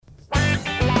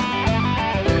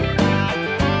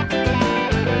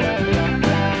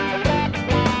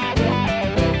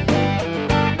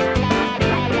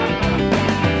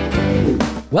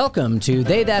Welcome to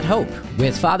They That Hope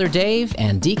with Father Dave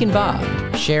and Deacon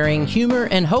Bob, sharing humor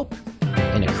and hope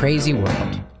in a crazy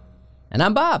world. And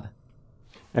I'm Bob.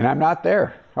 And I'm not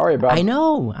there. How are you, Bob? I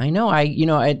know.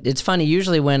 It's funny.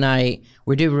 Usually when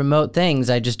we do remote things,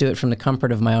 I just do it from the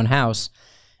comfort of my own house.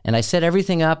 And I set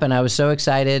everything up, and I was so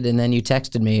excited. And then you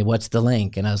texted me, "What's the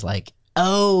link?" And I was like,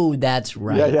 "Oh, that's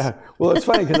right." Yeah. Well, it's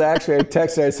funny because I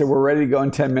texted. I said, "We're ready to go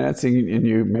in 10 minutes," and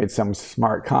you made some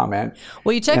smart comment.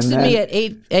 Well, you texted me at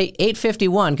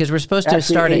 8:51 because we're supposed to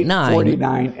start at 9.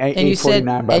 8:49.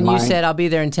 And you said, "I'll be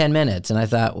there in 10 minutes." And I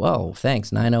thought, "Whoa,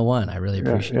 thanks, 9:01. I really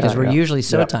appreciate it because we're usually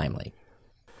so timely."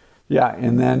 Yeah,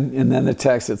 and then the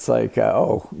text, it's like,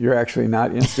 "Oh, you're actually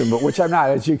not in student," but which I'm not.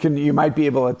 As you might be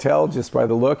able to tell just by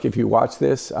the look if you watch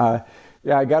this. I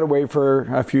got to wait for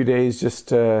a few days just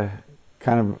to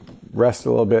kind of rest a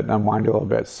little bit and unwind a little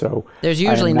bit. So there's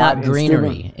usually not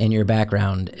greenery in your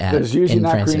background. There's usually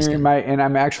not greenery and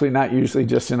I'm actually not usually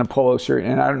just in a polo shirt.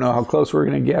 And I don't know how close we're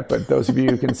going to get, but those of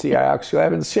you who can see, I actually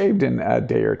haven't shaved in a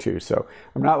day or two. So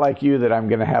I'm not like you that I'm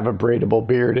going to have a braidable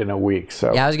beard in a week.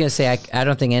 So yeah, I was going to say I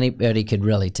don't think anybody could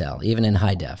really tell, even in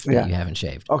high def, that you haven't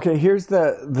shaved. Okay, here's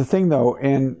the thing though,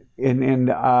 and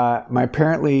my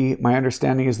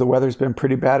understanding is the weather's been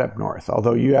pretty bad up north.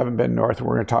 Although you haven't been north, and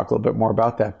we're going to talk a little bit more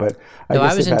about that. But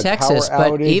I was in Texas,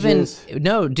 but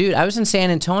I was in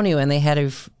San Antonio, and they had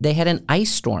an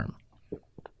ice storm.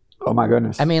 Oh my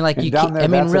goodness! I mean,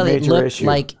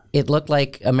 it looked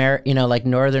like America, like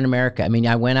Northern America. I mean,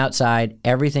 I went outside,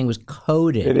 everything was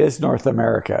coated. It is North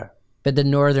America, but the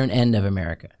northern end of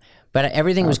America. But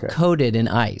everything was coated in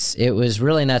ice. It was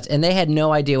really nuts. And they had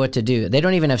no idea what to do. They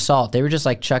don't even have salt. They were just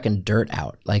like chucking dirt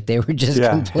out. Like they were just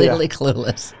completely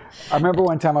clueless. I remember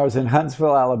one time I was in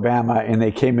Huntsville, Alabama, and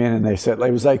they came in and they said,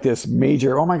 it was like this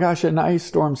major, oh my gosh, an ice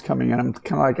storm's coming. And I'm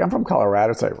kind of like, I'm from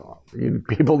Colorado. It's like, well,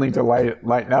 people need to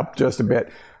lighten up just a bit.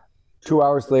 2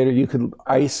 hours later, you could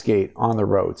ice skate on the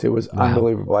roads. It was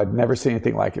unbelievable. I'd never seen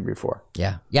anything like it before.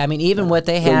 Yeah. I mean, even what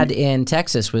they had in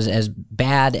Texas was as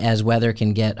bad as weather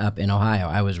can get up in Ohio.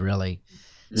 I was really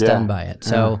stunned by it.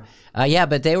 So,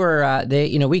 but they were,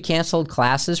 we canceled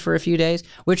classes for a few days,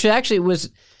 which actually was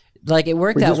like, it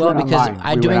worked out well because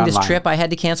doing this trip, I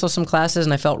had to cancel some classes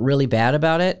and I felt really bad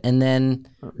about it. And then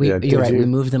we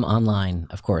moved them online,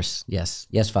 of course. Yes,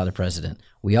 Father President.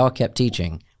 We all kept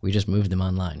teaching. We just moved them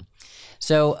online.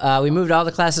 So we moved all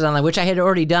the classes online, which I had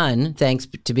already done thanks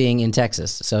to being in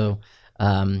Texas. So,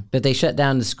 but they shut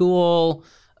down the school.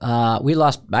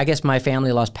 I guess my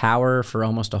family lost power for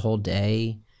almost a whole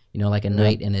day, like a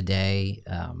night and a day.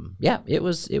 It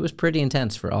was pretty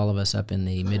intense for all of us up in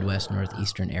the Midwest,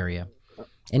 Northeastern area,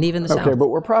 and even the South. Okay, but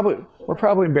we're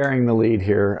probably bearing the lead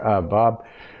here, Bob.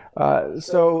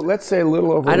 So let's say a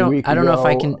little over a week ago. I don't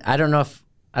know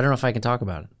if I can talk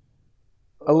about it.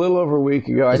 A little over a week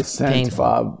ago, I sent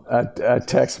Bob a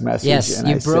text message. Yes, and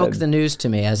you broke the news to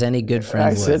me, as any good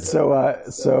friend would. I said,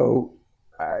 so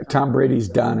Tom Brady's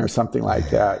done or something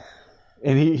like that.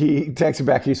 And he texted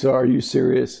back, he said, "Are you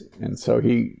serious?" And so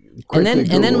he quickly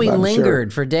and then we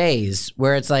lingered for days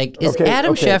where it's like, is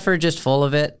Adam Schefter just full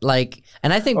of it? Like,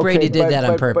 and I think Brady did that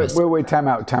on purpose. But wait, time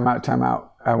out.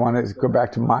 I want to go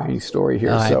back to my story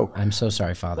here. I'm so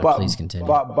sorry, Father. Please continue.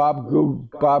 Bob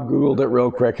Googled it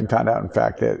real quick and found out, in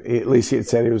fact, that at least he had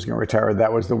said he was going to retire.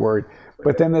 That was the word.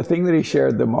 But then the thing that he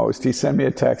shared the most, he sent me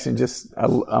a text and just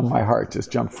my heart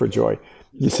just jumped for joy.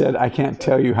 He said, "I can't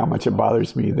tell you how much it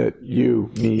bothers me that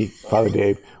me, Father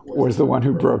Dave, was the one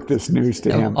who broke this news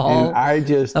to him."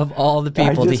 And of all the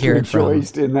people to hear it from. I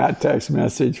just rejoiced in that text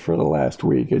message for the last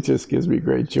week. It just gives me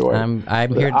great joy. I'm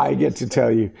here. I get to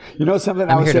tell you. You know something?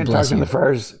 I was talking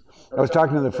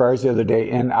to the Friars the other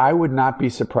day, and I would not be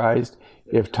surprised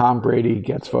if Tom Brady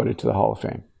gets voted to the Hall of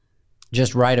Fame.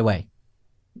 Just right away?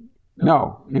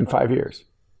 No, in 5 years.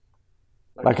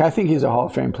 I think he's a Hall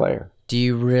of Fame player. Do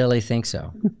you really think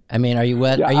so? I mean, are you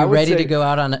ready to go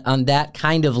out on that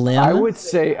kind of limb? I would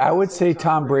say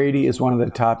Tom Brady is one of the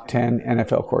top 10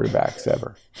 NFL quarterbacks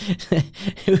ever.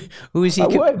 Who's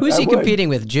he competing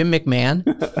with? Jim McMahon?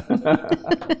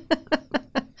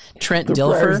 Trent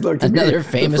Dilfer, another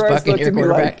famous Buccaneer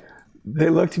quarterback. They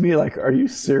looked to me like, "Are you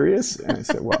serious?" And I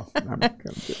said, "Well, I'm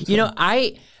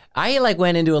I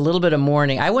went into a little bit of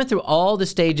mourning. I went through all the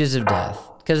stages of death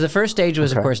because the first stage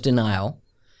was, of course, denial.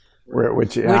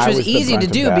 Which was easy to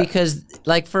do because,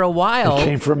 for a while... It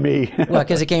came from me. Well,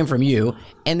 because it came from you.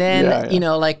 And then,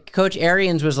 Coach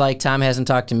Arians was like, "Tom hasn't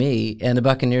talked to me." And the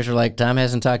Buccaneers were like, "Tom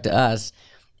hasn't talked to us."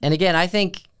 And again, I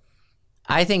think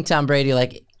Tom Brady,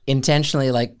 intentionally,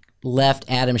 left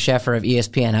Adam Schefter of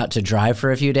ESPN out to dry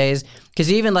for a few days. Because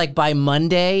even, by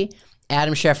Monday,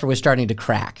 Adam Schefter was starting to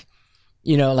crack.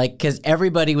 You know, like, because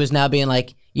everybody was now being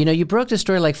like, you know, you broke the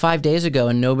story like 5 days ago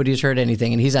and nobody's heard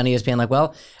anything. And he's on ESPN like,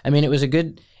 well, I mean, it was a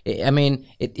good, I mean,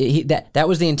 that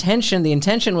was the intention. The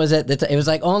intention was that it was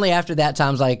like only after that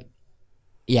Tom's like,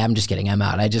 yeah, I'm just kidding. I'm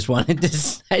out. I just wanted to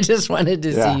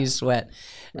see you sweat.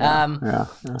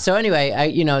 So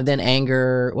anyway, then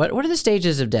anger. What are the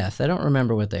stages of death? I don't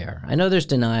remember what they are. I know there's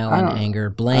denial and anger,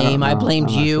 blame. I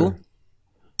blamed you.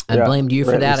 Sure. I blamed you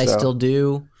for that. So. I still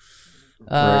do.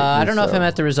 I don't know if I'm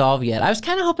at the resolve yet. I was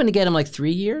kind of hoping to get him like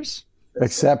 3 years.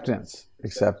 Acceptance.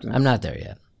 I'm not there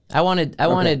yet. I wanted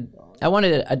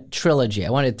a trilogy. I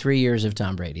wanted 3 years of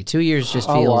Tom Brady. 2 years just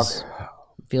feels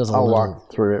a little. I'll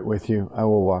walk through it with you. I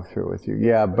will walk through it with you.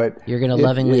 Yeah, but you're going to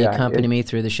lovingly accompany me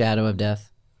through the shadow of death.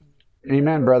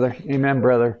 Amen, brother. Amen,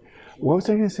 brother. What was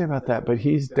I going to say about that? But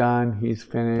he's done. He's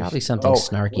finished. Probably something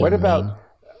snarky. What about? Mean.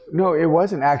 No, it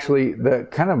wasn't actually.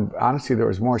 Honestly, there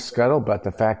was more scuttlebutt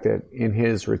the fact that in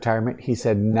his retirement, he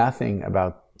said nothing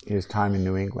about his time in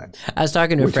New England. I was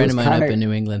talking to a friend of mine up in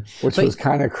New England. Which was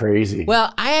kind of crazy.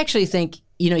 Well, I actually think,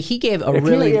 he gave a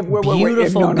really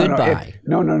beautiful goodbye.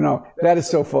 No. That is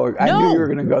so full. I knew you were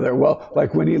going to go there. Well,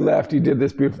 like when he left, he did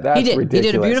this beautiful, that's ridiculous. He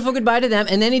did a beautiful goodbye to them,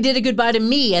 and then he did a goodbye to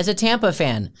me as a Tampa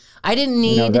fan. I didn't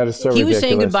need, that is so ridiculous. He was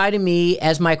saying goodbye to me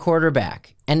as my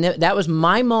quarterback. And that was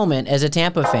my moment as a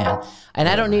Tampa fan. And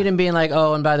I don't need him being like,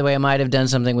 oh, and by the way, I might have done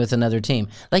something with another team.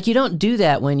 Like, you don't do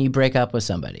that when you break up with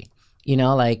somebody.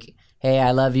 Like, hey,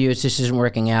 I love you. It just isn't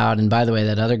working out. And by the way,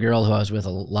 that other girl who I was with a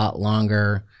lot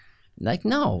longer. Like,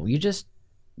 no,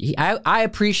 I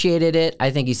appreciated it. I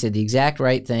think he said the exact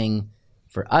right thing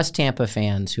for us Tampa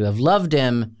fans who have loved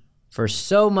him for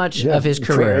so much of his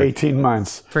career. For 18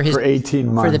 months. For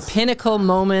 18 months. For the pinnacle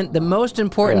moment, the most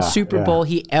important Super Bowl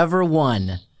he ever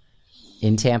won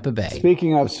in Tampa Bay.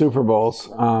 Speaking of Super Bowls.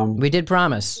 We did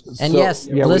promise. And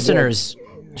listeners,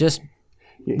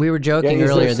 we were joking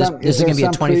earlier. This is going to be a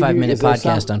 25-minute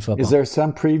podcast on football. Is there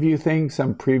some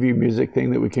preview music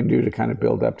thing that we can do to kind of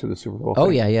build up to the Super Bowl thing? Oh,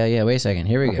 yeah. Wait a second.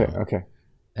 Here we go. Okay.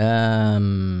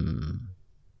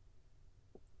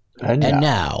 And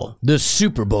now, the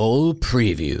Super Bowl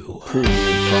preview.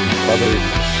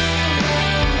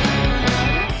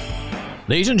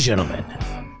 Ladies and gentlemen,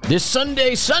 this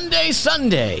Sunday,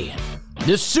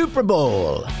 the Super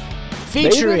Bowl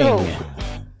featuring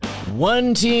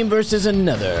one team versus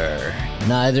another.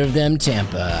 Neither of them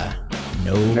Tampa.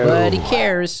 Nobody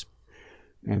cares.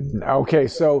 Okay,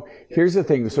 so here's the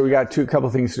thing. So we got a couple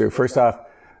things to do. First off,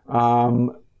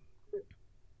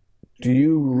 do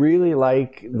you really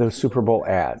like the Super Bowl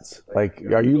ads? Like,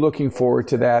 are you looking forward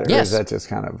to that? Or is that just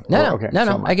kind of... No.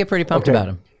 I get pretty pumped about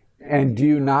them. And do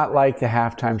you not like the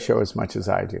halftime show as much as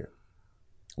I do?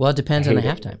 Well, it depends on the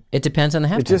halftime. It depends on the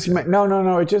halftime.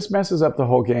 No. It just messes up the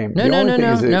whole game. No.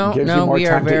 We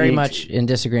are very much in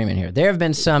disagreement here. There have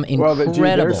been some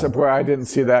incredible... I didn't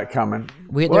see that coming.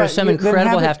 There are some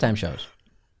incredible halftime shows.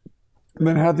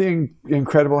 Then have the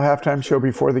incredible halftime show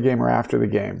before the game or after the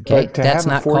game. Okay, that's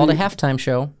not called a halftime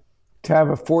show. To have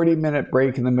a 40-minute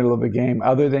break in the middle of a game,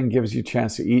 other than gives you a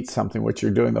chance to eat something, which you're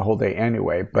doing the whole day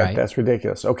anyway, but that's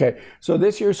ridiculous. Okay, so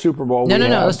this year's Super Bowl... No,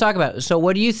 let's talk about it. So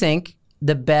what do you think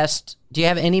the best... Do you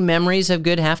have any memories of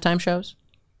good halftime shows?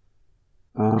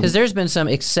 Because there's been some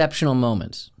exceptional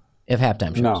moments of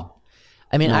halftime shows. No.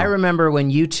 I mean, I remember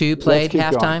when U2 played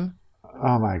halftime.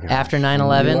 Oh, my gosh. After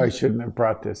 9/11. I knew I shouldn't have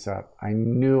brought this up.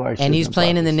 And he's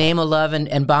playing In the Name of Love,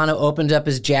 and Bono opens up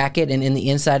his jacket, and in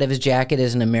the inside of his jacket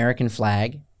is an American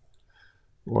flag.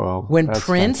 Well, when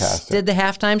Prince did the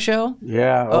halftime show?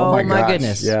 Yeah. Oh my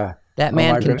goodness. Yeah. That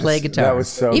man can play guitar. That was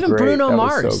so Even great. Bruno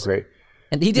Mars. Was so great.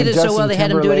 And he did it so well they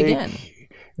had him do it again.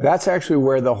 That's actually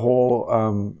where the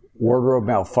whole wardrobe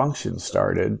malfunction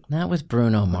started. Not with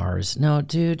Bruno Mars. No,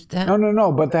 dude.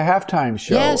 No. But the halftime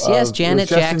show. Yes. Janet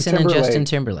Jackson and Justin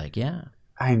Timberlake. Yeah.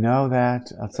 I know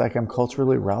that. It's like I'm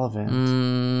culturally relevant.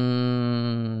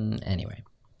 Anyway.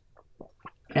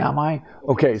 Am I?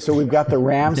 Okay, so we've got the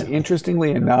Rams.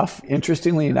 Interestingly enough,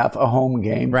 a home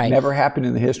game. Right. Never happened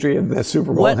in the history of the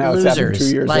Super Bowl. What now losers? It's happened 2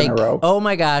 years in a row. Oh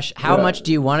my gosh, how much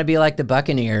do you want to be like the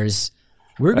Buccaneers?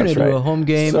 We're going to do a home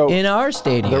game in our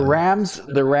stadium.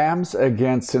 The Rams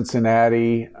against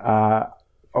Cincinnati.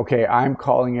 Okay, I'm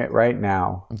calling it right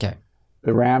now. Okay.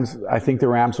 I think the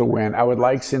Rams will win. I would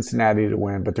like Cincinnati to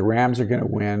win, but the Rams are going to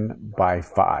win by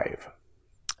 5.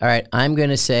 All right, I'm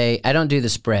going to say, I don't do the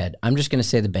spread. I'm just going to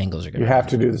say the Bengals are going to win. You have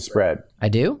to do the spread. I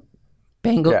do?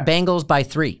 Bengals by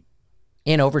 3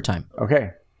 in overtime.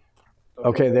 Okay,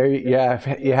 there you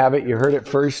have it. You heard it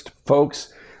first,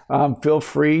 folks. Feel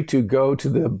free to go to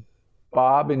the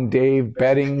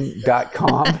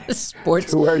bobanddavebetting.com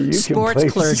Sports, to where you sports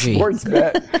can place clergy. sports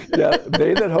bet. Yeah,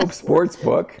 They That Hope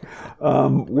Sportsbook,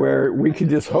 where we can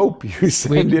just hope you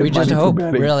send in We just money hope, for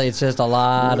betting. really. It's just a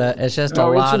lot of It should be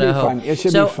fun. It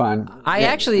should be fun. I Yeah,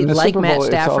 actually in the like Super Matt Bowl,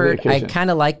 it's all the Stafford. I occasion.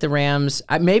 kind of like the Rams.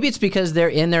 Maybe it's because they're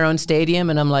in their own stadium,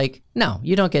 and I'm like, no,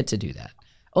 you don't get to do that.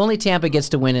 Only Tampa gets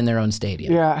to win in their own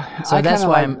stadium. Yeah, So that's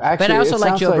why I'm. Actually, but I also it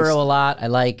like sounds Joe Burrow a lot. I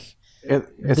like the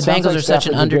Bengals are such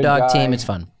an underdog team. It's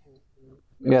fun.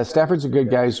 Yeah, Stafford's a good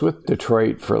guy. He's with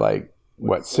Detroit for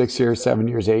 6 years, 7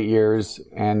 years, 8 years,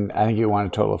 and I think he won a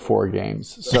total of 4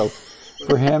 games. So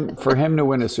for him to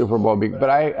win a Super Bowl, but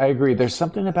I agree. There's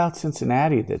something about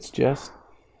Cincinnati that's just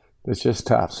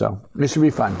tough. So this should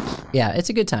be fun. Yeah, it's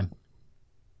a good time.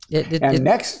 And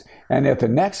at the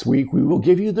next week, we will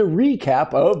give you the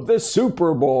recap of the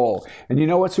Super Bowl. And you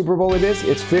know what Super Bowl it is?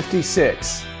 It's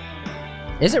 56.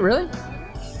 Is it really?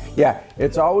 Yeah,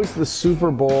 it's always the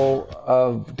Super Bowl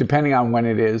of, depending on when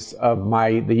it is, of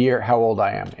the year, how old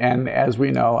I am. And as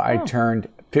we know, I turned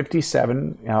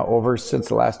 57 over since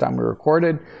the last time we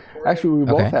recorded. Actually, we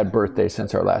both had birthdays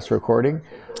since our last recording.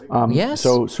 Yes.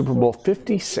 So Super Bowl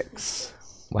 56.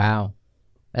 Wow.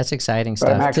 That's exciting But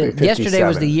I'm stuff. actually Yesterday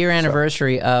was the 57, year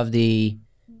anniversary of the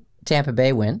Tampa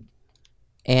Bay win.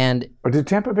 And Did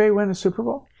Tampa Bay win a Super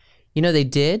Bowl? they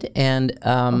did, and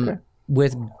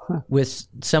with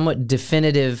somewhat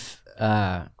definitive.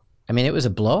 It was a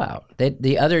blowout.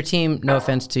 The other team, no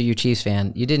offense to you Chiefs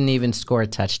fan, you didn't even score a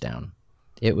touchdown.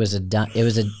 It was a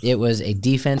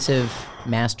defensive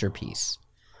masterpiece.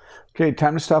 Okay,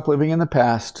 time to stop living in the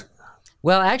past.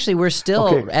 Well, actually, we're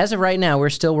still, as of right now, we're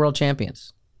still world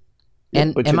champions.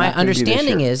 And my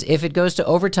understanding is, if it goes to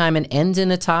overtime and ends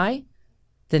in a tie,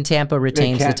 then Tampa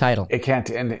retains the title. It can't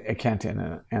end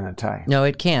in a tie. No,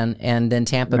 it can, and then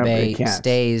Tampa Bay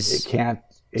stays. It can't.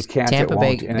 Tampa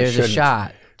Bay. There's a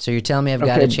shot. So you're telling me I've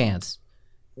got a chance?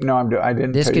 No, I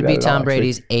didn't. This could be Tom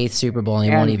Brady's 8th Super Bowl, and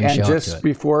he won't even show up to it. And just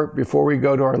before we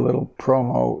go to our little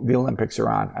promo, the Olympics are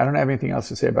on. I don't have anything else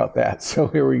to say about that. So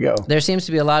here we go. There seems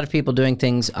to be a lot of people doing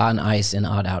things on ice in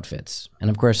odd outfits, and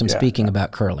of course, I'm speaking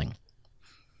about curling.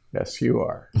 Yes, you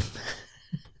are.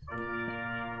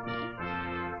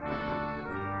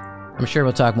 I'm sure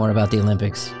we'll talk more about the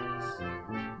Olympics.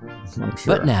 I'm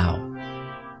sure. But now,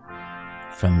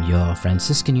 from your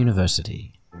Franciscan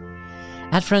University.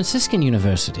 At Franciscan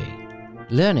University,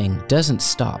 learning doesn't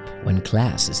stop when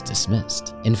class is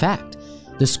dismissed. In fact,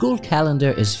 the school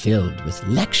calendar is filled with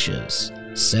lectures,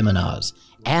 seminars,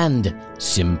 and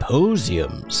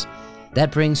symposiums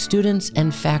that bring students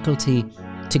and faculty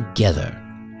together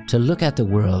to look at the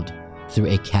world through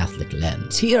a Catholic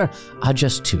lens. Here are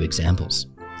just 2 examples.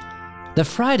 The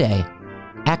Friday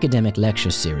Academic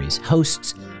Lecture Series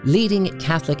hosts leading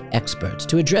Catholic experts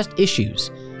to address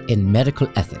issues in medical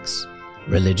ethics,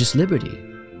 religious liberty,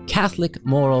 Catholic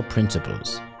moral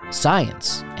principles,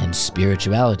 science and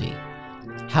spirituality,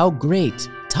 how great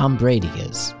Tom Brady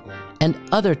is, and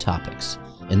other topics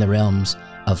in the realms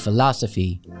of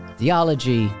philosophy,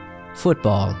 theology,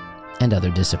 football, and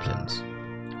other disciplines.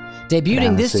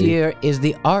 Debuting this year is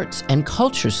the Arts and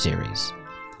Culture Series.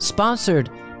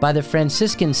 Sponsored by the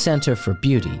Franciscan Center for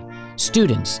Beauty,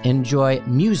 students enjoy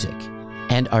music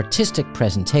and artistic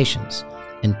presentations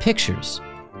and pictures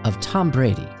of Tom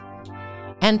Brady,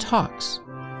 and talks,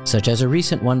 such as a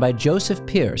recent one by Joseph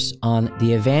Pierce on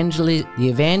the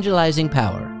evangelizing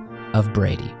power of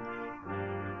Brady.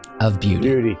 Of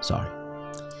beauty. Sorry.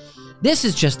 This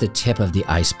is just the tip of the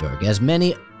iceberg, as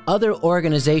many other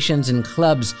organizations and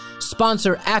clubs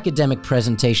sponsor academic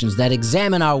presentations that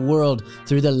examine our world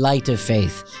through the light of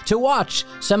faith. To watch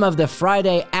some of the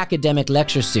Friday Academic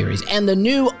Lecture Series and the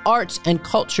new Arts and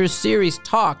Culture Series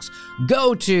talks,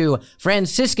 go to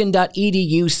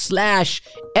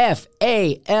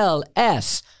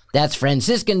franciscan.edu/FALS. That's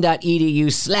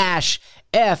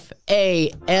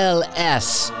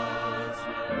franciscan.edu/FALS.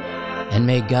 And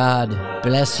may God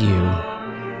bless you,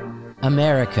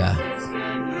 America,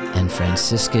 and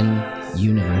Franciscan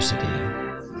University,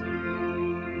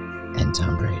 and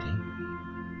Tom Brady.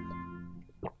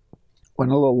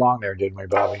 Went a little long there, didn't we,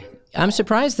 Bobby? I'm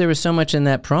surprised there was so much in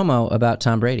that promo about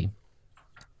Tom Brady.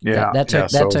 Yeah, that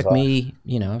took me.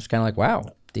 I was kind of like, wow,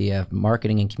 the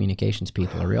marketing and communications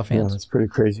people are real fans. Yeah, that's pretty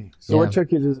crazy. So, what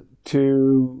took you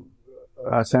to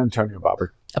San Antonio,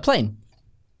 Bobber? A plane.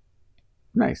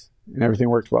 Nice, and everything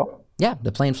worked well. Yeah,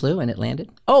 the plane flew and it landed.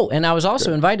 Oh, and I was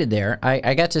also invited there.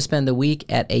 I got to spend the week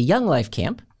at a Young Life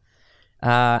camp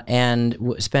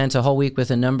and spent a whole week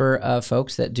with a number of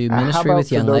folks that do ministry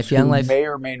with Young Life. Young Life may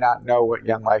or may not know what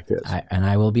Young Life is. And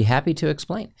I will be happy to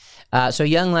explain. So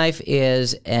Young Life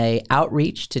is a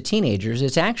outreach to teenagers.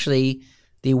 It's actually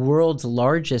the world's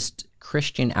largest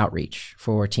Christian outreach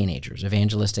for teenagers,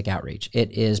 evangelistic outreach.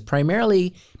 It is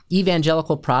primarily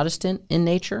evangelical Protestant in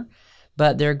nature,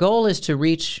 but their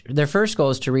first goal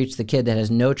is to reach the kid that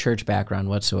has no church background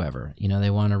whatsoever. They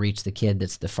want to reach the kid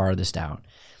that's the farthest out.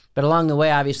 But along the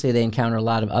way, obviously, they encounter a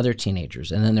lot of other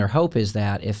teenagers. And then their hope is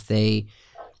that if they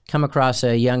come across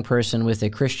a young person with a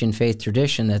Christian faith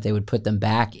tradition, that they would put them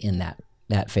back in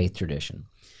that faith tradition.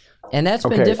 And that's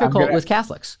been difficult with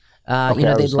Catholics.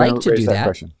 They'd like to do that.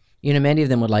 Question. Many of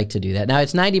them would like to do that. Now,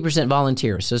 it's 90%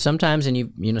 volunteers. So sometimes,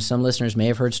 and some listeners may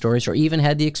have heard stories or even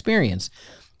had the experience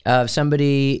of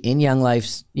somebody in Young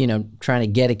Life, trying to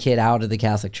get a kid out of the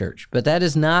Catholic Church. But that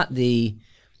is not the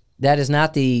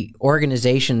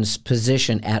organization's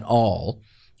position at all.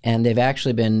 And they've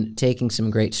actually been taking some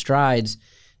great strides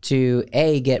to,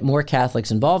 get more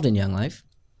Catholics involved in Young Life,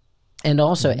 and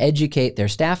also educate their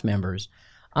staff members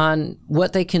on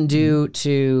what they can do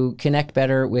to connect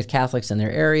better with Catholics in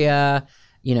their area,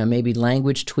 maybe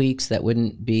language tweaks that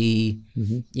wouldn't be,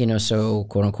 so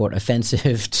quote unquote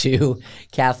offensive to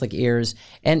Catholic ears.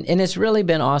 And it's really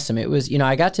been awesome. It was,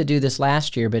 I got to do this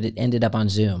last year, but it ended up on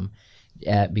Zoom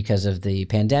because of the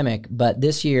pandemic. But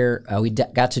this year we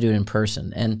got to do it in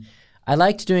person. And I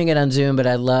liked doing it on Zoom, but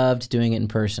I loved doing it in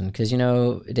person because,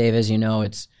 Dave, as you know,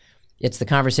 it's the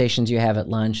conversations you have at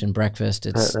lunch and breakfast.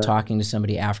 It's talking to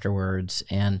somebody afterwards,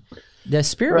 and the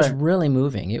Spirit was really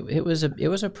moving. It was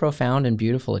a profound and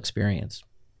beautiful experience.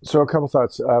 So a couple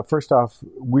thoughts. First off,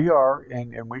 we are,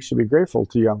 and we should be grateful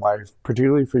to Young Life,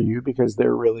 particularly for you, because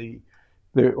they're really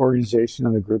the organization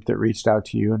and the group that reached out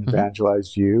to you and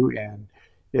evangelized you. And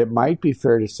it might be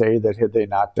fair to say that had they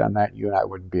not done that, you and I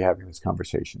wouldn't be having this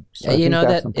conversation. So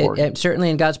certainly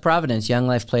in God's providence, Young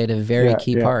Life played a very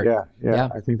key part. Yeah,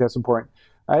 I think that's important.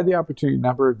 I had the opportunity a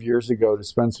number of years ago to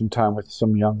spend some time with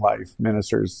some Young Life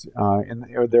ministers, and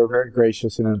they were very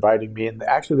gracious in inviting me. And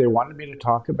actually, they wanted me to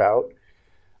talk about,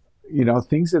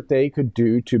 things that they could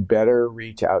do to better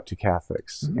reach out to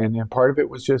Catholics. And part of it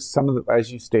was just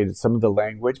as you stated, some of the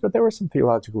language, but there were some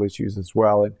theological issues as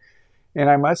well. And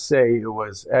I must say it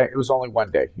was only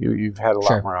one day. You've had a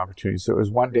lot more opportunities. So it was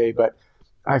one day, but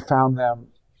I found them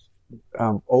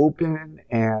open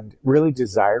and really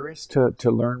desirous to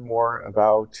learn more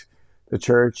about the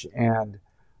church. And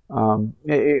I'm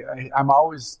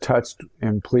always touched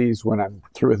and pleased when I'm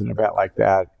through with an event like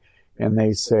that, and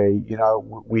they say,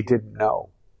 we didn't know.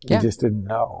 We just didn't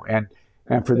know. And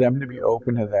for them to be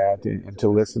open to that and to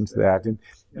listen to that. And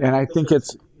I think I'm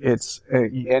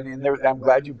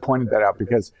glad you pointed that out,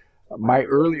 because my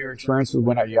earlier experiences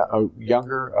when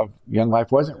younger of Young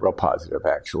Life wasn't real positive,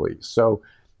 actually. So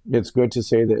it's good to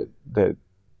say that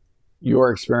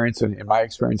your experience and my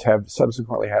experience have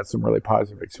subsequently had some really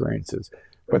positive experiences,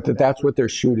 but that's what they're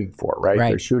shooting for, right?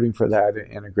 They're shooting for that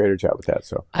and a greater job with that.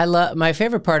 So I love my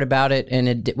favorite part about it,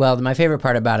 my favorite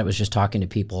part about it was just talking to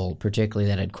people, particularly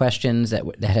that had questions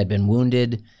that had been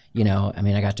wounded.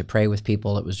 I got to pray with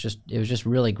people. It was just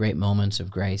really great moments of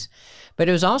grace. But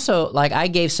it was also like I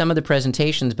gave some of the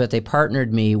presentations, but they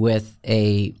partnered me with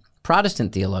a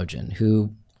Protestant theologian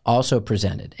who also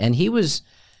presented, and he was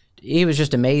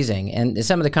just amazing. And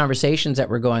some of the conversations that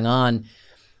were going on,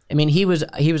 he was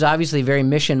obviously very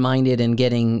mission minded in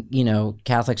getting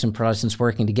Catholics and Protestants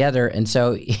working together, and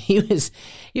so he was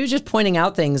just pointing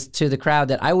out things to the crowd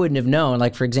that I wouldn't have known.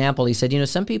 Like, for example, he said,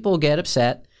 some people get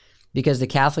upset because the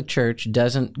Catholic Church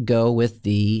doesn't go with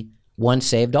the once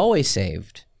saved, always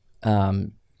saved,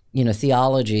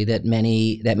 theology that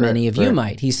many of you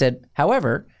might. He said,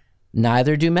 however,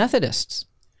 neither do Methodists,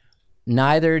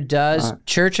 neither does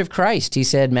Church of Christ. He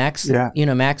said, Max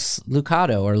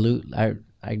Lucado, or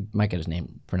I might get his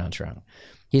name pronounced wrong.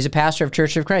 He's a pastor of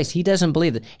Church of Christ. He doesn't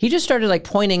believe that. He just started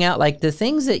pointing out the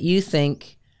things that you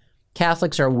think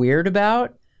Catholics are weird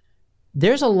about.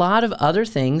 There's a lot of other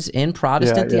things in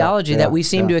Protestant theology that we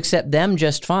seem to accept them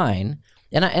just fine.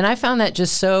 And I found that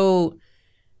just so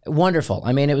wonderful.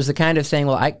 It was the kind of thing,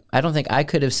 I don't think I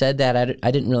could have said that.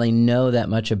 I didn't really know that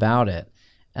much about it.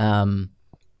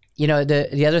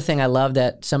 The other thing I love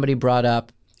that somebody brought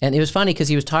up, and it was funny because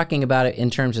he was talking about it in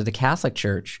terms of the Catholic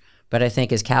Church, but I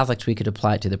think as Catholics we could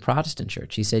apply it to the Protestant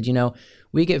Church. He said,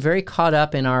 we get very caught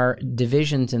up in our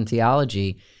divisions in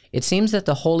theology. It seems that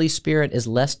the Holy Spirit is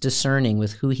less discerning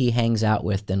with who he hangs out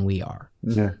with than we are.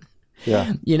 Yeah.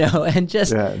 And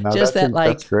that's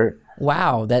great.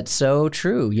 Wow, that's so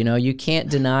true. You can't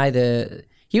deny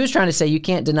he was trying to say you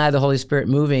can't deny the Holy Spirit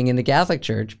moving in the Catholic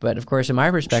Church, but of course, in my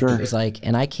perspective, it's like,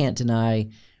 and I can't deny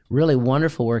really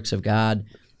wonderful works of God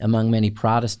among many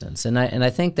Protestants, and I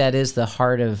think that is the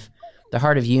heart of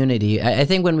unity. I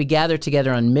think when we gather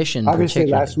together on mission, obviously,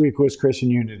 last week was Christian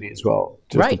unity as well.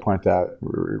 Just to point that,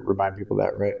 remind people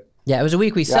that, right? Yeah, it was a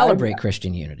week we celebrate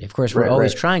Christian unity. Of course, we're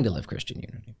always trying to live Christian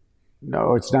unity.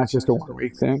 No, it's not just a 1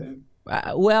 week thing.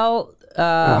 I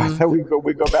thought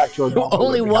we go back to a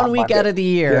only 1 week out of the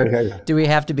year do we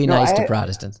have to be nice to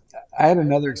Protestants. I had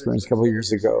another experience a couple of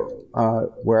years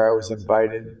ago where I was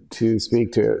invited to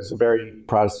speak to, it was a very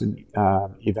Protestant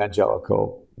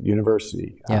evangelical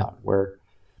university where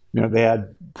they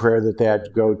had prayer that they had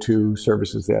to go to,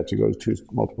 services they had to go to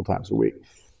multiple times a week.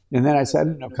 And then I sat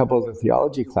in a couple of the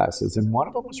theology classes, and one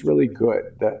of them was really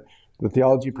good. The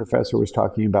theology professor was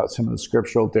talking about some of the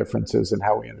scriptural differences and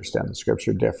how we understand the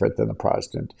scripture different than the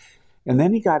Protestant. And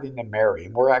then he got into Mary,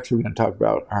 and we're actually going to talk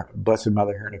about our Blessed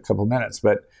Mother here in a couple of minutes.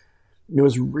 But it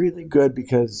was really good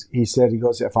because he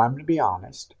goes, if I'm going to be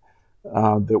honest,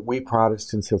 that we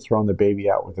Protestants have thrown the baby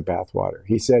out with the bathwater.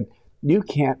 He said, you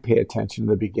can't pay attention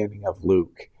to the beginning of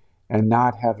Luke and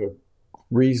not have a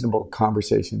reasonable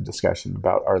conversation, discussion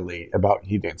about Our Lady,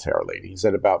 he didn't say Our Lady, he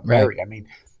said about Mary. I mean,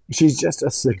 she's just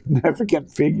a significant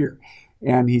figure.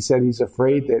 And he said he's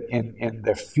afraid that in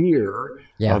the fear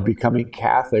of becoming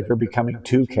Catholic or becoming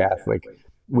too Catholic,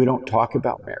 we don't talk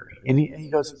about Mary. And he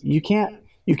goes, you can't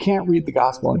read the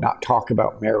gospel and not talk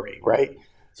about Mary, right?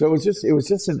 So it was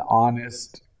just an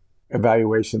honest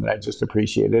evaluation that I just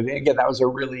appreciated. And again, that was a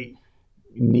really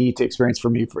neat experience for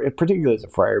me, particularly as a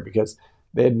friar, because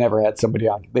they had never had somebody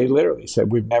on. They literally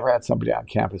said, we've never had somebody on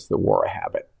campus that wore a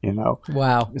habit,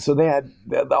 Wow. So they had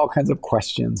all kinds of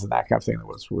questions and that kind of thing that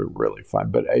was really fun.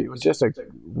 But it was just a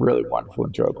really wonderful,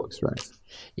 enjoyable experience.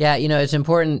 Yeah, it's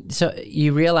important. So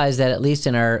you realize that at least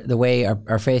in the way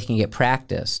our faith can get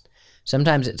practiced,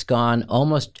 sometimes it's gone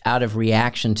almost out of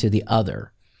reaction to the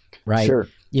other, right? Sure.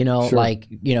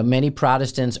 Many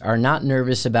Protestants are not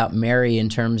nervous about Mary in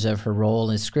terms of her role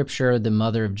in Scripture, the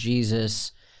mother of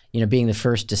Jesus, being the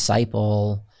first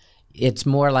disciple. It's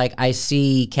more like I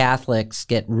see Catholics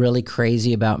get really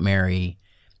crazy about Mary,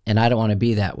 and I don't want to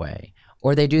be that way.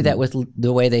 Or they do that with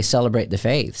the way they celebrate the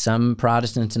faith. Some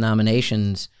Protestant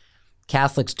denominations,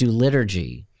 Catholics do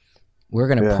liturgy. We're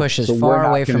going to push as far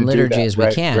away from liturgy as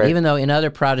we can, even though in other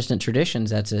Protestant traditions,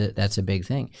 that's a big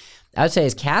thing. I would say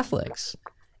as Catholics,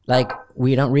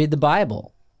 we don't read the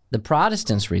Bible. The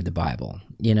Protestants read the Bible,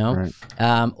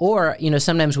 or,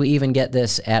 sometimes we even get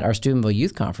this at our Steubenville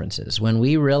youth conferences when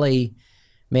we really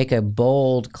make a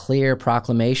bold, clear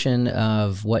proclamation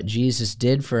of what Jesus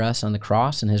did for us on the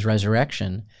cross and his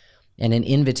resurrection and an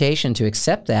invitation to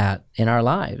accept that in our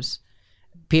lives.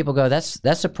 People go,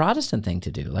 that's a Protestant thing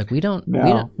to do. We don't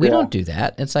do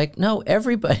that. It's like, no,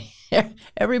 everybody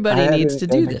needs to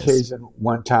do this. Occasion,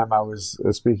 one time I was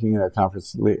speaking at a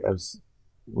conference, I was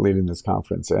leading this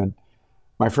conference, and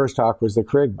my first talk was the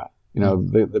Kerygma,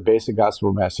 the basic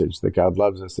gospel message that God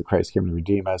loves us, that Christ came to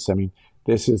redeem us. I mean,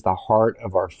 this is the heart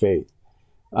of our faith.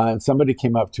 And somebody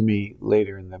came up to me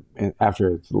later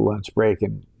after the lunch break,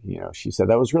 and she said,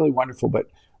 that was really wonderful, but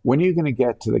when are you going to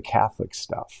get to the Catholic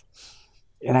stuff?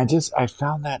 And I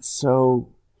found that so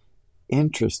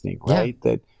interesting, right?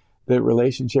 Yeah. That the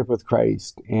relationship with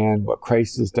Christ and what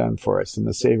Christ has done for us and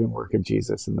the saving work of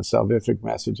Jesus and the salvific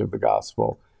message of the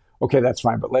gospel. Okay, that's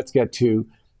fine, but let's get to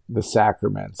the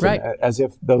sacraments. Right. And as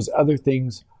if those other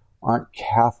things aren't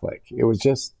Catholic. It was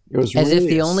as really if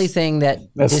the only thing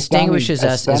that distinguishes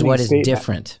us is what is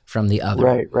different from the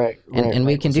other. Right. And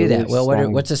we can do that.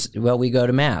 Well, what's this? Well, we go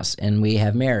to Mass and we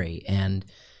have Mary, and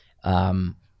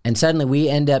suddenly we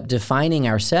end up defining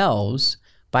ourselves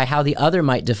by how the other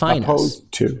might define us.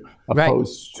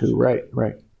 Opposed to, right.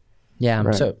 Yeah,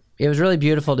 right. So it was really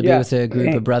beautiful to be with a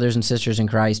group of brothers and sisters in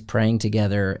Christ praying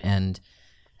together, and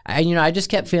I just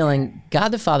kept feeling God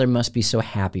the Father must be so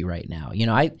happy right now.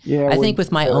 I think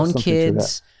with my own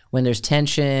kids, when there's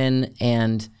tension,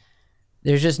 and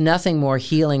there's just nothing more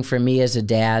healing for me as a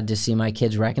dad to see my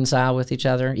kids reconcile with each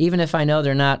other, even if I know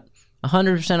they're not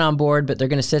 100% on board, but they're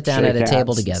going to sit down at a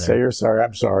table together. Say you're sorry.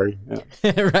 I'm sorry.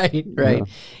 Yeah. Right.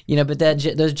 Yeah. But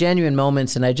those genuine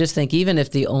moments, and I just think even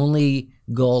if the only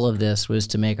goal of this was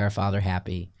to make our Father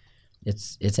happy,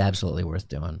 it's absolutely worth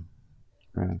doing.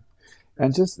 Right.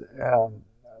 And just,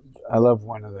 I love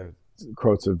one of the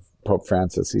quotes of Pope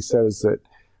Francis. He says that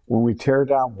when we tear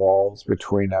down walls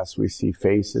between us, we see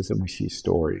faces and we see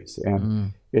stories.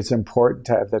 And it's important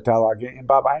to have that dialogue. And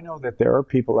Bob, I know that there are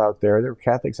people out there, there are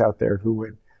Catholics out there who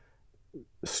would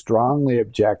strongly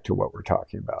object to what we're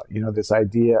talking about. This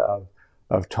idea of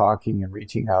of talking and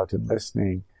reaching out and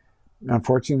listening.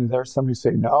 Unfortunately, there are some who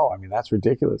say no. I mean, that's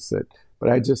ridiculous. But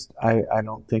I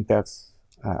don't think that's.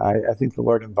 I think the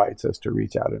Lord invites us to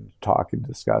reach out and talk and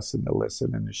discuss and to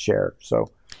listen and to share.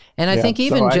 So, and I think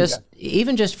even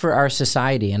just for our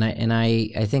society, and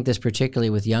I think this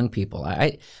particularly with young people,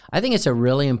 I think it's a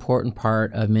really important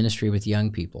part of ministry with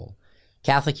young people,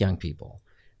 Catholic young people,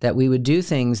 that we would do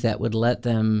things that would let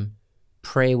them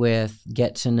pray with,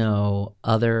 get to know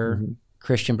other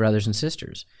Christian brothers and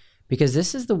sisters, because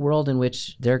this is the world in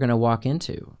which they're going to walk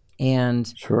into.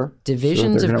 And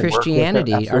divisions of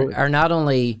Christianity are not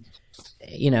only,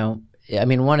 I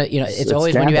mean, it's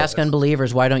always when you ask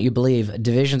unbelievers, why don't you believe?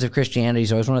 Divisions of Christianity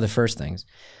is always one of the first things.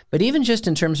 But even just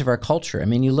in terms of our culture, I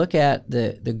mean, you look at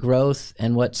the growth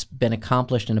and what's been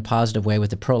accomplished in a positive way with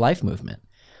the pro-life movement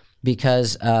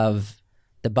because of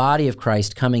the body of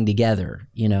Christ coming together,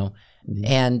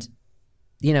 and,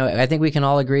 I think we can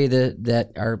all agree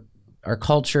that our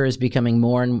culture is becoming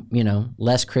more and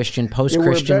less Christian,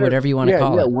 post-Christian, whatever you want to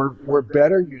call it. We're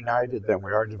better united than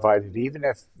we are divided, even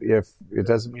if it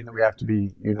doesn't mean that we have to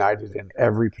be united in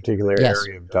every particular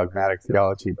area of dogmatic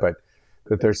theology, but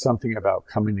that there's something about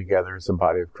coming together as a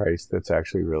body of Christ that's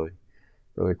actually really,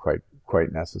 really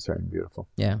quite necessary and beautiful.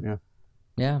 Yeah.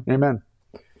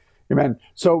 Amen.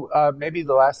 So maybe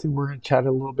the last thing we're going to chat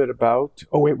a little bit about.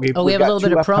 We have a little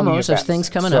bit of promos of things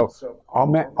coming up. So I'll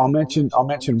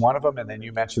mention one of them, and then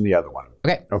you mention the other one.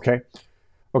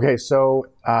 Okay. So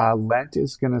Lent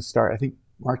is going to start, I think,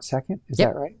 March 2nd. Is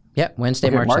that right? Yep, Wednesday,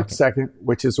 March 2nd.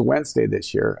 Which is a Wednesday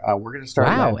this year. We're going to start.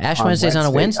 Wow, Ash Wednesday's on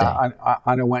a Wednesday.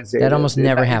 On a Wednesday. That almost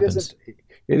never happens.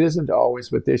 It isn't always,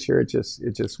 but this year it just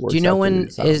works. Do you know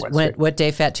what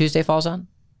day Fat Tuesday falls on?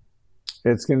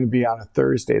 It's going to be on a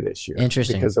Thursday this year.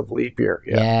 Interesting. Because of leap year.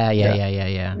 Yeah.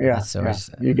 That's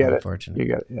always You get unfortunate. You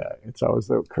get it. Yeah, it's always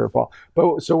the curveball.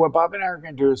 But so what Bob and I are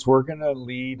going to do is we're going to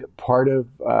lead part of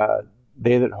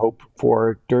They That Hope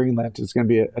for during Lent is going to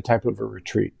be a type of a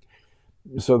retreat.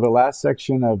 So the last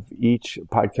section of each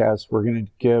podcast, we're going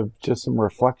to give just some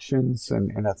reflections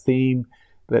and a theme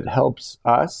that helps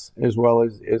us as well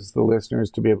as the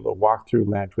listeners to be able to walk through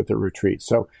Lent with a retreat.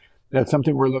 So that's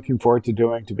something we're looking forward to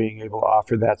doing, to being able to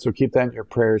offer that. So keep that in your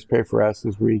prayers. Pray for us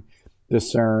as we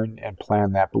discern and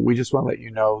plan that. But we just want to let you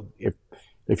know,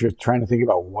 if you're trying to think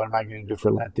about what am I going to do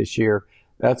for Lent this year,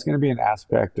 that's going to be an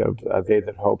aspect of They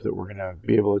That Hope that we're going to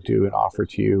be able to do and offer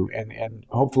to you. And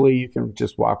hopefully you can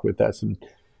just walk with us and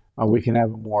we can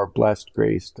have a more blessed,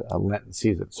 graced Lenten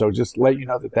season. So just let you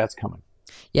know that that's coming.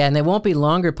 Yeah, and they won't be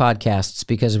longer podcasts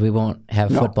because we won't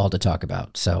have football to talk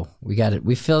about. So we have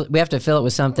to fill it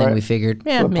with something. Right. We figured,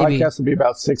 maybe the podcast will be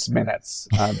about 6 minutes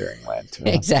during Lent.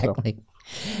 Exactly.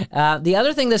 So. The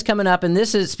other thing that's coming up, and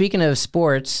this is speaking of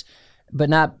sports, but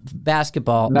not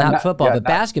basketball, not football, but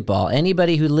basketball.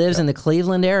 Anybody who lives in the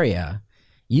Cleveland area,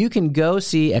 you can go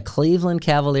see a Cleveland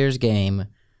Cavaliers game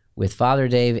with Father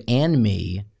Dave and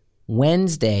me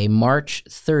Wednesday, March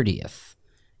 30th.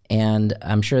 And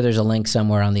I'm sure there's a link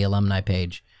somewhere on the alumni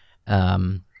page.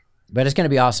 But it's going to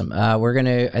be awesome. I think we're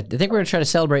going to try to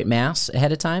celebrate Mass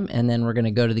ahead of time, and then we're going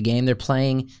to go to the game. They're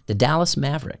playing the Dallas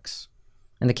Mavericks.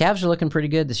 And the Cavs are looking pretty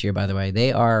good this year, by the way.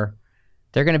 They're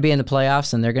going to be in the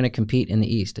playoffs, and they're going to compete in the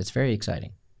East. It's very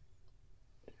exciting.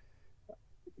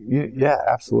 Yeah,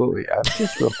 absolutely. I'm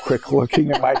just real quick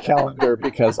looking at my calendar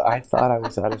because I thought I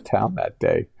was out of town that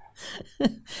day.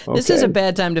 This is a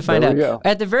bad time to find out.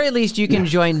 At the very least, you can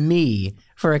join me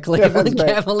for a Cleveland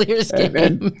Cavaliers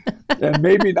game. And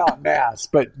maybe not Mass,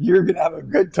 but you're going to have a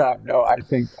good time. No, I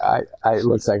think it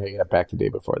looks like I get back the day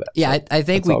before that. Yeah, so I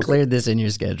think we cleared this in your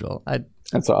schedule.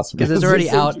 That's awesome. Because it's already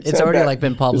out. It's already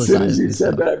been publicized. As soon as you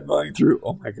said that, I'm going through,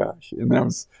 oh my gosh. And I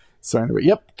was starting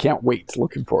to, can't wait.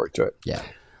 Looking forward to it. Yeah.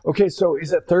 Okay, so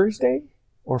is it Thursday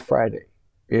or Friday?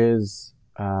 Is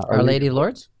Our Lady of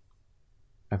Lourdes?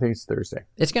 I think it's Thursday.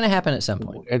 It's going to happen at some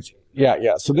point.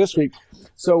 Yeah. So this week,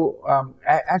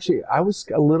 actually, I was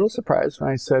a little surprised when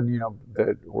I said,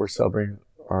 that we're celebrating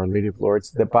Our Lady of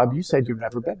Lourdes. That Bob, you said you've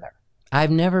never been there.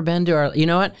 I've never been to you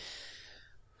know what?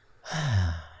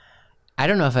 I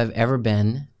don't know if I've ever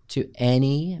been to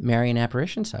any Marian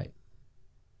apparition site.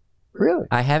 Really?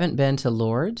 I haven't been to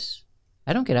Lourdes.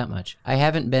 I don't get out much. I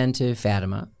haven't been to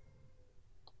Fatima.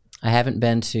 I haven't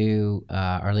been to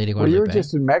Our Lady of Guadalupe. Well, you were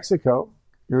just in Mexico.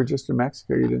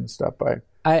 You didn't stop by.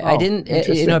 I didn't.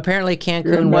 Apparently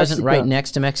Cancun wasn't right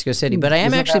next to Mexico City, but I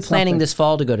am actually planning this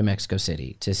fall to go to Mexico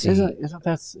City to see. Isn't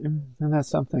that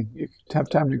something? You have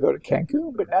time to go to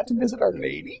Cancun, but not to visit Our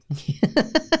Lady.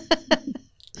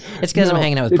 It's because I'm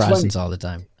hanging out with Protestants all the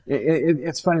time.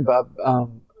 It's funny, Bob.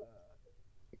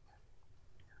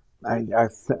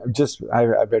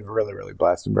 I've been really, really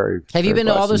blessed and very. Have you very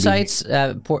been to all the blessed sites?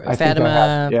 I think I have.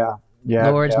 Fatima, Yeah,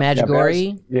 Lourdes,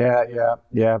 Medjugorje?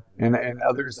 yeah, and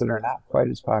others that are not quite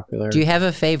as popular. Do you have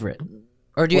a favorite?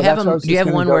 Or do you Well,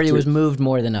 have one where you was moved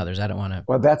more than others? I don't want to.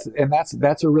 Well, that's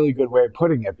a really good way of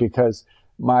putting it, because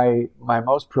my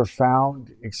most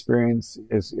profound experience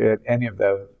is at any of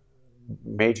the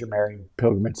major Marian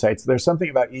pilgrimage sites. There's something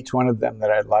about each one of them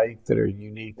that I like, that are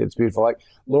unique, that's beautiful. Like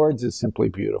Lourdes is simply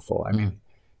beautiful. I mean,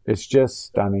 it's just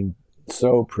stunning,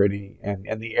 so pretty, and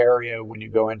the area when you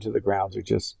go into the grounds are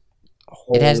just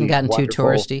it hasn't gotten wonderful. Too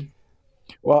touristy.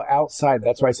 Well, outside,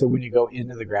 that's why I said when you go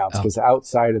into the grounds, because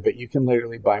outside of it, you can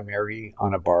literally buy Mary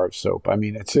on a bar of soap. I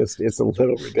mean, it's a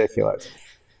little ridiculous.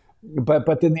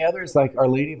 But then the others, like Our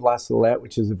Lady of La Salette,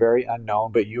 which is very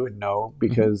unknown, but you would know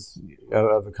because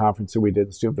of the conference that we did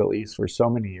in Steubenville East for so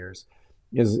many years,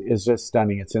 is just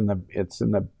stunning. It's in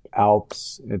the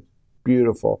Alps. It's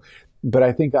beautiful. But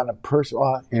I think on a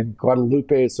personal, and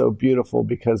Guadalupe is so beautiful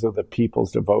because of the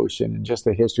people's devotion and just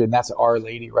the history. And that's Our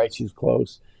Lady, right? She's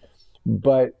close.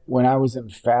 But when I was in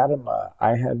Fatima, I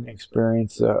had an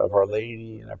experience of Our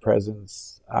Lady and a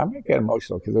presence. I'm going to get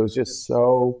emotional because it was just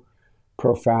so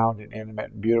profound and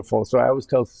intimate and beautiful. So I always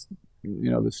tell,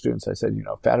 the students, I said,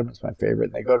 Fatima's my favorite.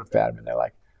 And they go to Fatima and they're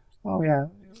like, oh yeah,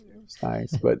 it was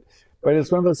nice. But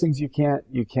it's one of those things you can't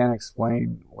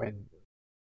explain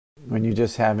when you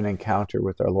just have an encounter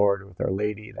with our Lord, with Our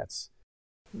Lady.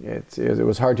 It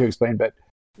was hard to explain, but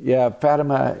yeah,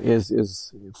 Fatima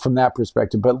is from that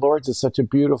perspective. But Lourdes is such a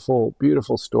beautiful,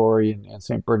 beautiful story, and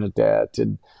Saint Bernadette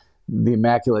and the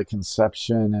Immaculate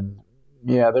Conception. And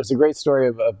yeah, there's a great story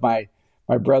of my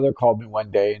brother called me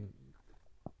one day,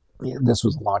 and this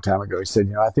was a long time ago. He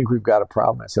said, I think we've got a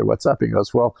problem. I said, what's up? He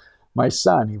goes, well, my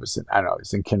son, he was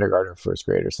in kindergarten or first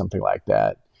grade or something like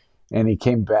that. And he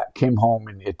came home,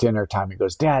 and at dinner time, he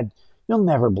goes, Dad, you'll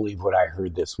never believe what I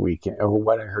heard this weekend, or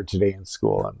what I heard today in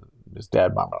school. And his dad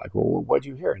and mom are like, well, what'd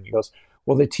you hear? And he goes,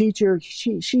 well, the teacher,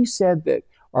 she said that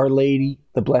Our Lady,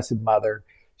 the Blessed Mother,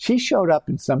 she showed up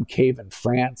in some cave in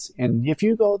France. And if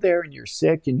you go there and you're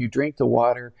sick and you drink the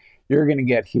water, you're going to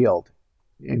get healed.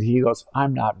 And he goes,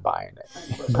 I'm not buying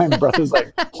it. My brother's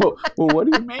like, well, what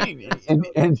do you mean?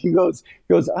 And he goes,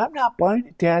 I'm not buying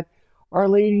it, Dad. Our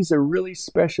Lady's a really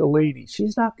special lady.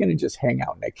 She's not going to just hang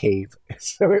out in a cave.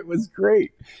 So it was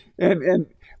great. And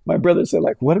my brother said,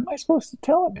 like, what am I supposed to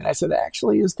tell him? And I said,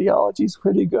 actually, his theology is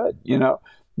pretty good.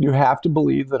 You have to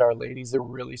believe that Our Lady's a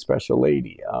really special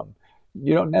lady.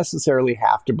 You don't necessarily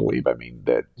have to believe,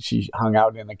 that she hung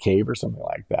out in a cave or something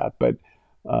like that. But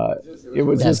it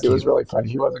was really fun.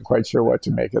 He wasn't quite sure what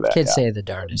to make of that. Kids say the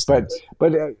darndest things.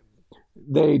 But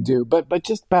they do. But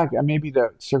just back, maybe to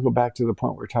circle back to the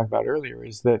point we were talking about earlier,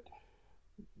 is that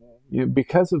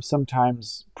because of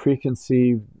sometimes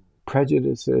preconceived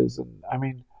prejudices,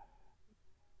 and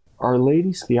Our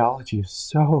Lady's theology is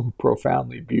so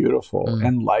profoundly beautiful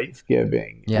and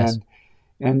life-giving. Yes.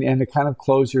 And to kind of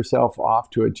close yourself off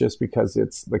to it just because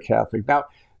it's the Catholic. Now,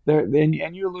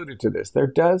 and you alluded to this, there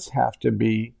does have to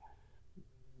be,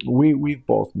 we've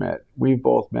both met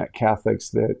Catholics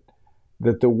that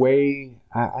the way,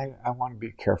 I want to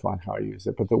be careful on how I use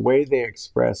it, but the way they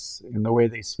express and the way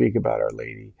they speak about Our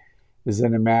Lady is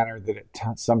in a manner that it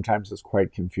sometimes is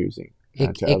quite confusing.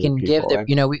 It can give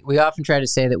we often try to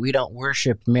say that we don't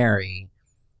worship Mary,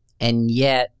 and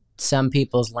yet some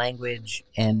people's language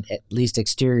and at least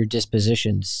exterior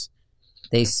dispositions,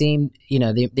 they seem,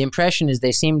 the impression is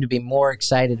they seem to be more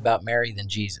excited about Mary than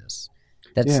Jesus.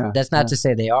 That's not to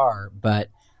say they are, but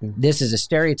this is a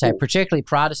stereotype, particularly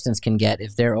Protestants can get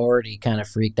if they're already kind of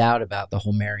freaked out about the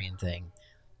whole Marian thing,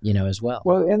 as well.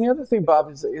 Well, and the other thing,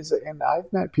 Bob, is and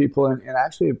I've met people and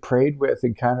actually have prayed with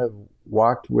and kind of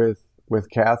walked with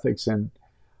Catholics and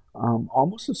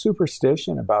almost a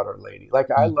superstition about Our Lady.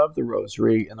 Like, I love the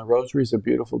Rosary, and the Rosary is a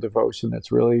beautiful devotion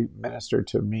that's really ministered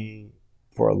to me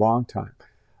for a long time.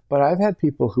 But I've had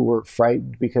people who were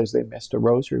frightened because they missed a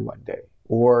Rosary one day.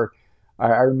 Or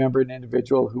I remember an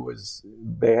individual who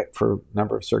they, for a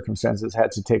number of circumstances,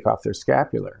 had to take off their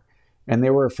scapular. And they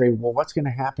were afraid, well, what's going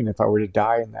to happen if I were to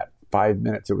die in that 5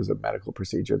 minutes? It was a medical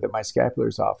procedure, that my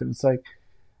scapular's off. And it's like,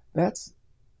 that's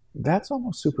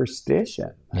almost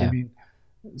superstition. Yeah.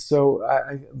 So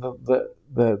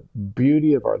the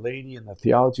beauty of Our Lady and the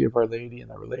theology of Our Lady and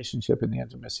the relationship and the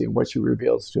intimacy and what she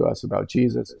reveals to us about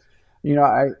Jesus.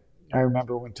 I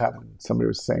remember one time when somebody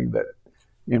was saying that,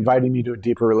 inviting me to a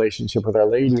deeper relationship with Our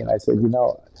Lady, and I said,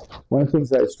 one of the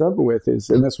things that I struggle with is,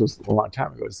 and this was a long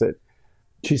time ago, is that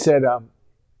she said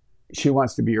she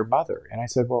wants to be your mother. And I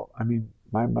said, well,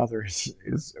 my mother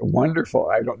is wonderful.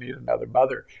 I don't need another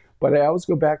mother. But I always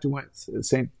go back to what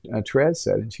St. Therese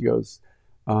said, and she goes,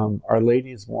 Our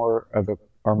Lady is more of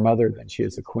our mother than she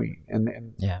is a queen. And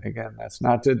again, that's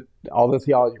not to all the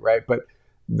theology, right? But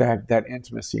that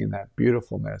intimacy and that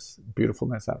beautifulness, I don't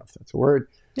know if that's a word,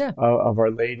 of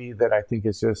Our Lady, that I think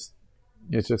it's just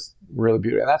really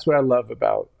beautiful. And that's what I love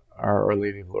about Our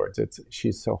Lady of Lourdes.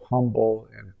 She's so humble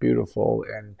and beautiful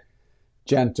and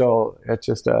gentle. It's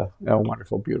just a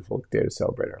wonderful, beautiful day to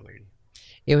celebrate Our Lady.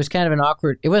 It was kind of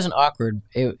it wasn't awkward.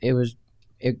 It was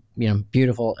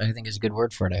beautiful, I think is a good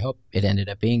word for it. I hope it ended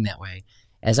up being that way.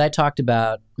 As I talked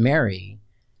about Mary,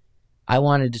 I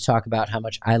wanted to talk about how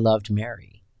much I loved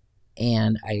Mary.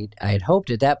 And I had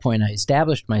hoped at that point I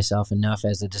established myself enough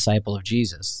as a disciple of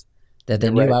Jesus that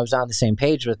they knew I was on the same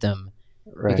page with them,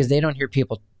 because they don't hear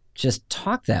people just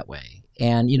talk that way.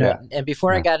 And, and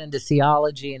before I got into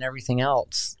theology and everything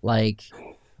else, like,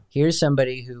 here's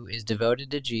somebody who is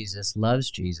devoted to Jesus, loves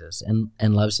Jesus,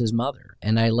 and loves his mother.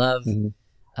 And I love,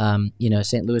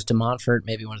 St. Louis de Montfort,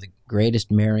 maybe one of the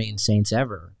greatest Marian saints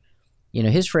ever.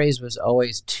 His phrase was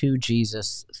always to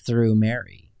Jesus through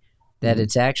Mary, that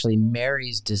it's actually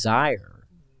Mary's desire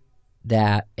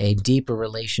that a deeper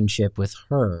relationship with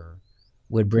her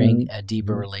would bring a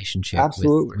deeper relationship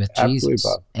with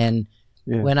Jesus. And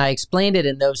when I explained it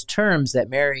in those terms, that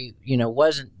Mary,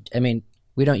 wasn't,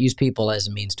 we don't use people as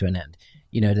a means to an end,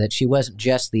 that she wasn't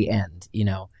just the end,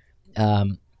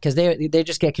 because they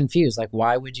just get confused. Like,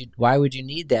 why would you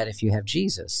need that if you have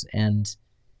Jesus? And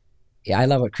I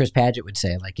love what Chris Paget would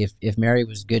say. Like, if Mary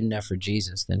was good enough for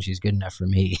Jesus, then she's good enough for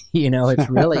me. It's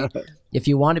really, if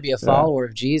you want to be a follower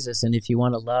of Jesus, and if you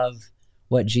want to love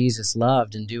what Jesus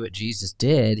loved and do what Jesus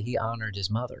did, he honored his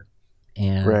mother.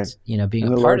 And,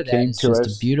 being a part of that is just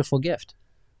a beautiful gift.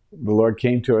 The Lord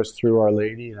came to us through Our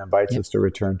Lady and invites us to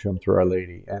return to him through Our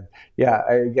Lady. And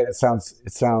again, it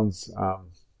sounds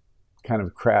kind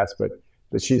of crass, but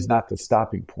that she's not the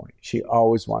stopping point. She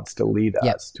always wants to lead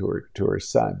us to her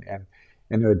son and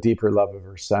into a deeper love of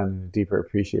her son and a deeper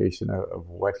appreciation of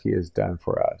what he has done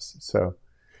for us.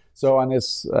 So on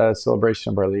this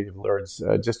celebration of Our Lady of Lourdes,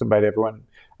 just invite everyone.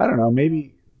 I don't know,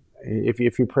 maybe if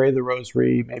you pray the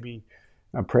Rosary, maybe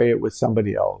pray it with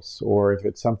somebody else. Or if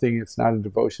it's something, it's not a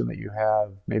devotion that you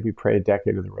have, maybe pray a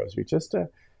decade of the Rosary, just to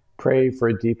pray for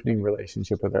a deepening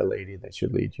relationship with Our Lady that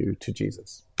should lead you to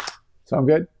Jesus. Sound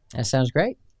good? That sounds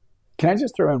great. Can I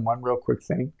just throw in one real quick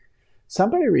thing?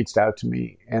 Somebody reached out to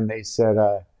me and they said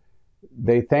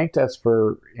they thanked us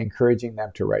for encouraging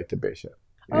them to write to Bishop.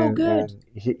 And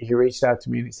he reached out to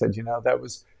me and he said, that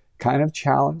was kind of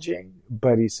challenging,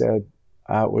 but he said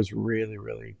it was really,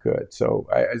 really good. So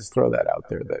I just throw that out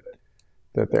there that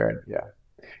they're,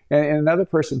 And another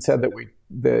person said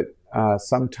that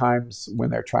sometimes when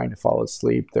they're trying to fall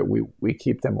asleep, that we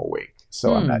keep them awake.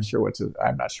 So I'm not sure what to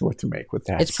make with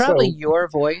that. It's probably your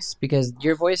voice, because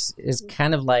your voice is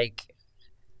kind of like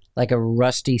a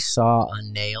rusty saw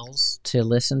on nails to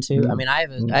listen to. I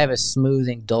have a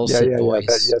smoothing, dulcet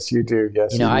voice. Yes, you do.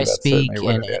 Yes, I speak,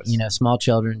 and small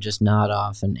children just nod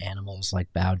off, and animals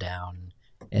like bow down,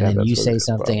 and then you say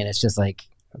something, and it's just like,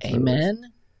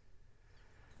 amen.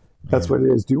 That's what it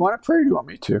is. Do you want to pray, or do you want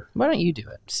me to? Why don't you do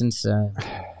it? Since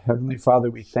Heavenly Father,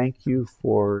 we thank you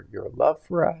for your love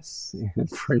for us and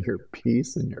for your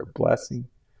peace and your blessing.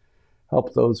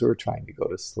 Help those who are trying to go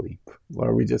to sleep.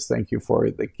 Lord, we just thank you for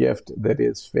the gift that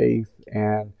is faith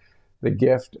and the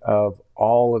gift of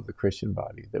all of the Christian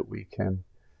body, that we can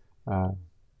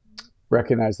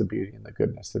recognize the beauty and the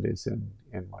goodness that is in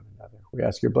one another. We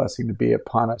ask your blessing to be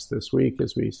upon us this week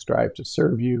as we strive to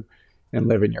serve you and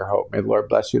live in your hope. May the Lord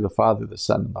bless you, the Father, the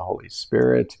Son, and the Holy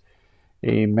Spirit.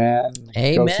 Amen.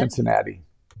 Amen. Go Cincinnati.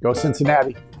 Go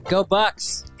Cincinnati. Go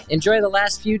Bucks. Enjoy the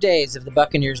last few days of the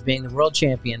Buccaneers being the world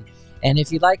champion. And if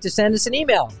you'd like to send us an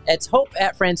email, it's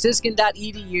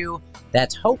hope@franciscan.edu.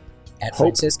 That's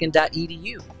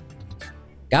hope@franciscan.edu.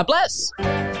 God bless.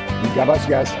 God bless you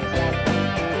guys.